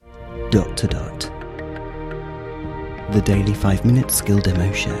Dot to Dot, the daily 5-minute skill demo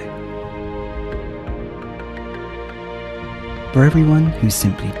show. For everyone who's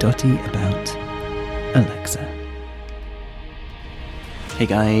simply dotty about Alexa. Hey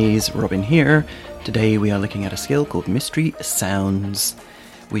guys, Robin here. Today we are looking at a skill called Mystery Sounds.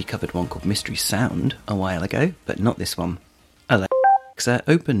 We covered one called Mystery Sound a while ago, but not this one. Alexa,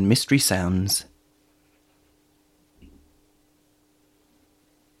 open Mystery Sounds.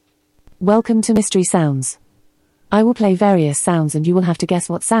 Welcome to Mystery Sounds. I will play various sounds and you will have to guess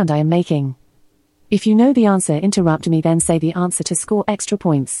what sound I am making. If you know the answer, interrupt me, then say the answer to score extra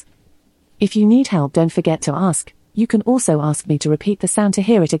points. If you need help, don't forget to ask. You can also ask me to repeat the sound to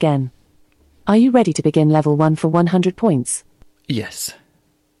hear it again. Are you ready to begin level 1 for 100 points? Yes.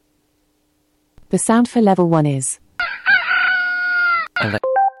 The sound for level 1 is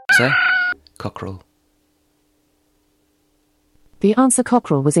Alexa, cockerel. The answer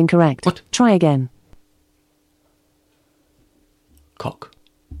cockerel was incorrect. What? Try again. Cock.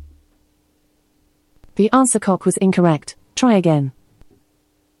 The answer cock was incorrect. Try again.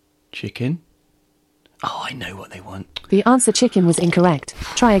 Chicken. Oh, I know what they want. The answer chicken was incorrect.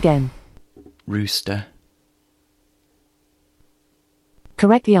 Try again. Rooster.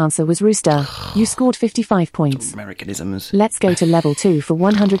 Correct, the answer was rooster. You scored 55 points. Americanisms. Let's go to level 2 for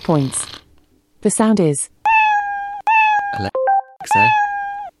 100 points. The sound is Alexa,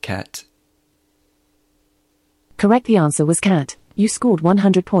 cat. correct, the answer was cat. You scored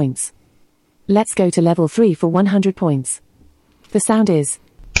 100 points. Let's go to level 3 for 100 points. The sound is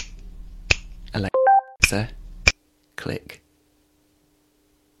Alexa, click.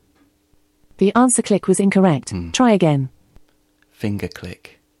 the answer click was incorrect. Try again. Finger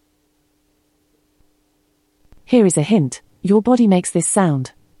click. Here is a hint. Your body makes this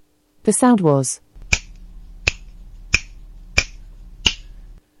sound. The sound was.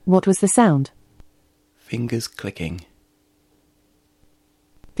 What was the sound? Fingers clicking.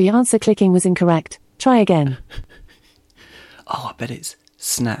 The answer clicking was incorrect. Try again. Oh, I bet it's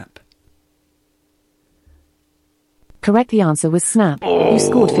snap. Correct, the answer was snap. You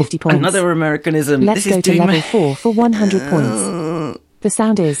scored 50 points. Another Americanism. Let's go to level 4 for 100 points. The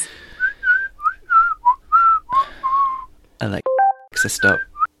sound is Alexa, stop.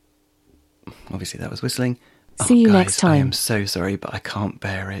 Obviously that was whistling. See you guys, next time. I am so sorry, but I can't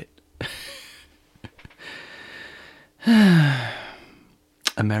bear it.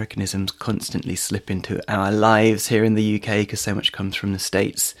 Americanisms constantly slip into our lives here in the UK because so much comes from the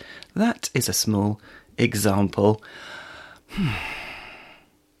States. That is a small example.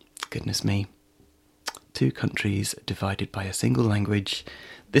 Goodness me. 2 countries divided by a single language.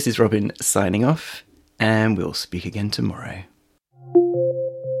 This is Robin signing off, and we'll speak again tomorrow.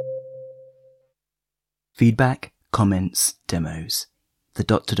 Feedback, comments, demos. The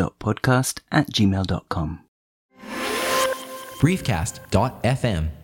Dot to Dot podcast @gmail.com. Briefcast.fm